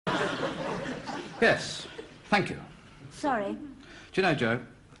Yes, thank you. Sorry. Do you know, Joe,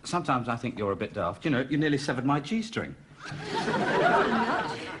 sometimes I think you're a bit daft. You know, you nearly severed my G-string.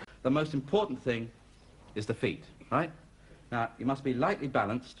 The most important thing is the feet, right? Now, you must be lightly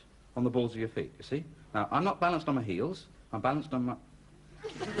balanced on the balls of your feet, you see? Now, I'm not balanced on my heels. I'm balanced on my...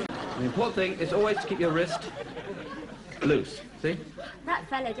 The important thing is always to keep your wrist loose, see? That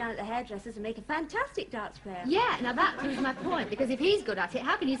fellow down at the hairdresser's would make a fantastic darts player. Yeah, now that proves my point, because if he's good at it,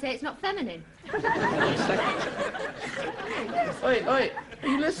 how can you say it's not feminine? Wait, are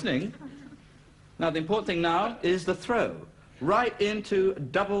you listening? Now, the important thing now is the throw. Right into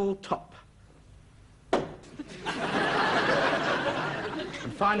double top. And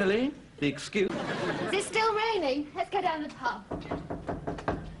finally, the excuse... Is it still raining? Let's go down the pub.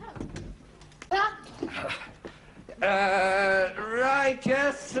 Right,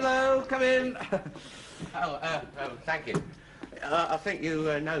 yes, hello, come in. Oh, thank you. I think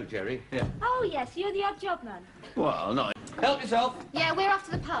you know Jerry. Yeah. Oh, yes, you're the odd job man. Well, not... Help yourself. Yeah, we're off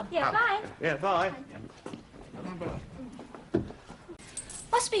to the pub. Yeah, bye. Yeah, bye.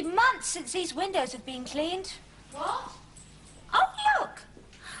 Must be months since these windows have been cleaned. What? Oh, look.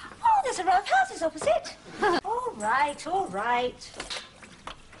 Oh, there's a row of houses opposite. All right, all right.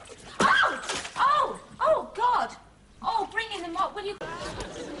 Oh, God. Oh, bring in the mop, will you?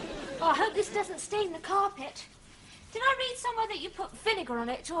 Oh, I hope this doesn't stain the carpet. Did I read somewhere that you put vinegar on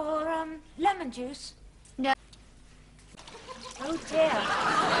it or, lemon juice? No. Oh, dear.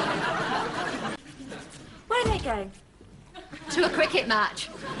 Where are they going? To a cricket match.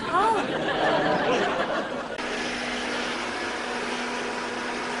 Oh.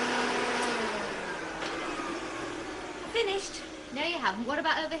 Finished? No, you haven't. What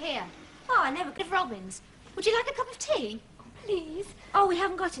about over here? Oh, I never could. Robin's. Would you like a cup of tea? Please. Oh, we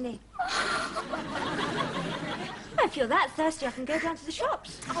haven't got any. If you're that thirsty, I can go down to the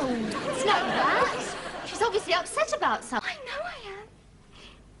shops. Oh, it's not that. She's obviously upset about something. I know I am.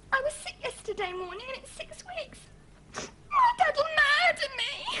 I was sick yesterday morning and it's 6 weeks. My dad'll murder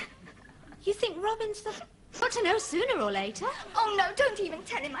me. You think Robin's the... Got to know sooner or later. Oh, no, don't even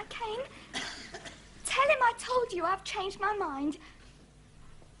tell him I came. Tell him I told you I've changed my mind.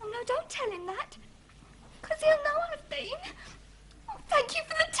 Oh, no, don't tell him that. Because he'll know I've been. Oh, thank you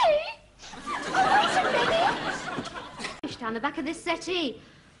for the tea. Oh, wait a minute. Down the back of this settee.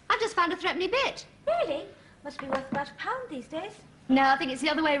 I've just found a threepenny bit. Really? Must be worth about £1 these days. No, I think it's the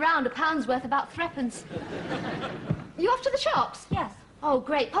other way round. £1's worth about threepence. You off to the shops? Yes. Oh,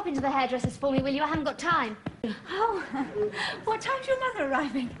 great. Pop into the hairdresser's for me, will you? I haven't got time. Oh, what time's your mother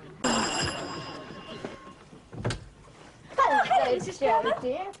arriving? Oh, hello, Mrs. Jerry,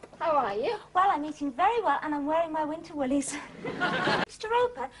 dear. How are you? Well, I'm eating very well, and I'm wearing my winter woolies. Mr.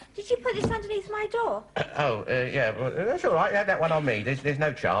 Roper, did you put this underneath my door? Yeah, well, that's all right. You had that one on me. There's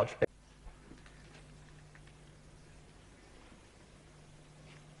no charge.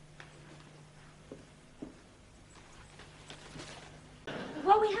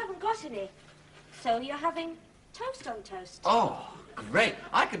 Well, we haven't got any. So you're having toast on toast. Oh, great.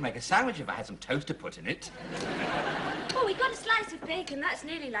 I could make a sandwich if I had some toast to put in it. Oh, we got a slice of bacon. That's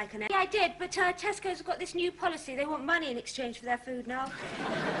nearly like an egg. Yeah, I did, but Tesco's have got this new policy. They want money in exchange for their food now.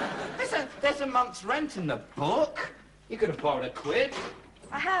 There's a month's rent in the book. You could have borrowed £1.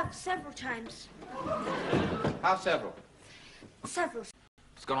 I have several times. How several? Several.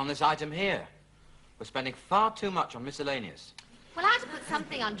 It's gone on this item here. We're spending far too much on miscellaneous. Well, I had to put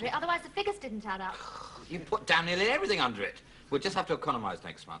something under it, otherwise the figures didn't add up. You put down nearly everything under it. We'll just have to economise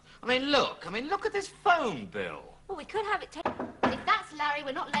next month. I mean, look at this phone bill. Well, we could have it taken. If that's Larry,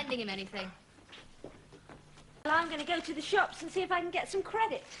 we're not lending him anything. Well, I'm going to go to the shops and see if I can get some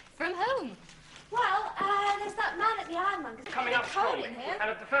credit. From whom? Well, there's that man at the ironmonger's. Coming up strongly, in here. and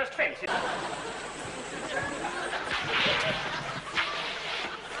at the first fence.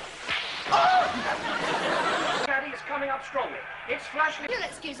 Daddy is coming up strongly. It's flashing. You'll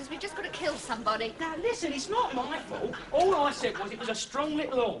excuse us, we've just got to kill somebody. Now listen, it's not my fault. All I said was it was a strong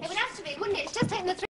little horse. It would have to be, wouldn't it? It's just taking the